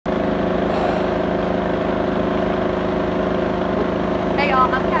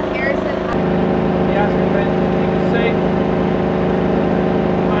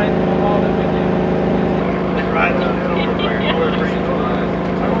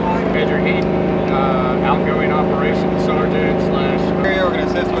operations sergeant slash... We're going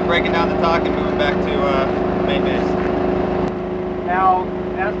to assist with breaking down the TOC and moving back to main base. Now,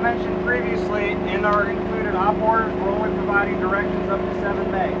 as mentioned previously, in our included op orders, we're only providing directions up to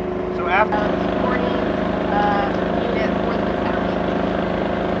 7 May. So after... supporting units for the battalion.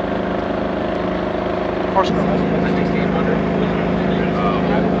 First girl. 1600.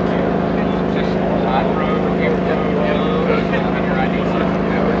 Just side road, here, on your ID.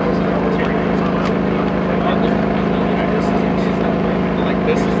 Like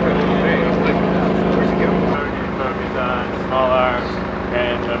this is really big. Where's it go? Focus on small arms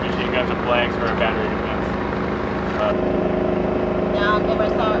and machine guns and flanks for battery defense. Now give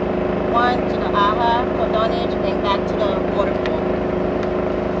us one to the AHA for dunnage, then back to the water pool.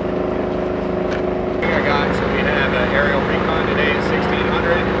 Here guys, so we have an aerial recon today at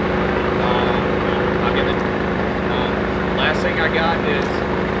 1600. I'm gonna, last thing I got is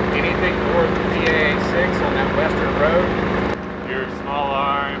anything north of PAA 6 on that western road. Your small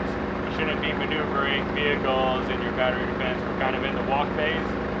arms, you shouldn't be maneuvering vehicles in your battery defense. We're kind of in the walk phase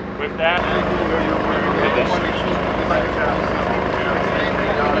with that.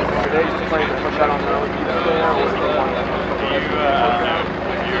 Today just planning to push out on the LED there, or is there one that's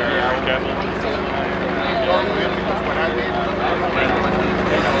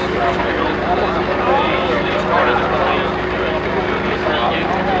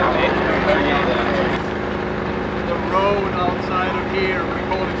the road outside of here, we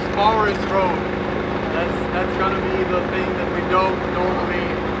call it Forest Road. That's gonna be the thing that we don't normally.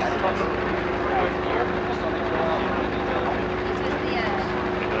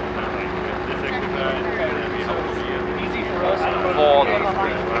 Easy for us to fall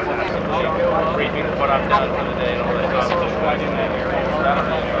briefing what I've done for the day and all that stuff.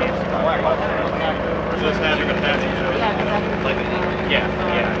 Just having a yeah,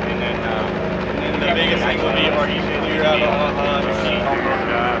 and then the biggest thing will be our engineer out of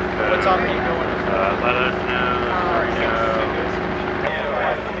what time are you going? Let us know.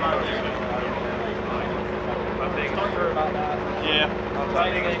 Yeah, my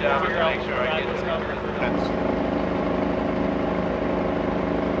biggest job is to make sure I get this covered.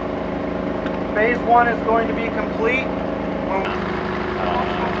 Phase 1 is going to be complete.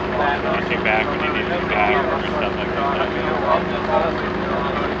 Pushing back when you need to back or stuff like that.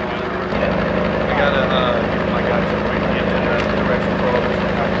 We got a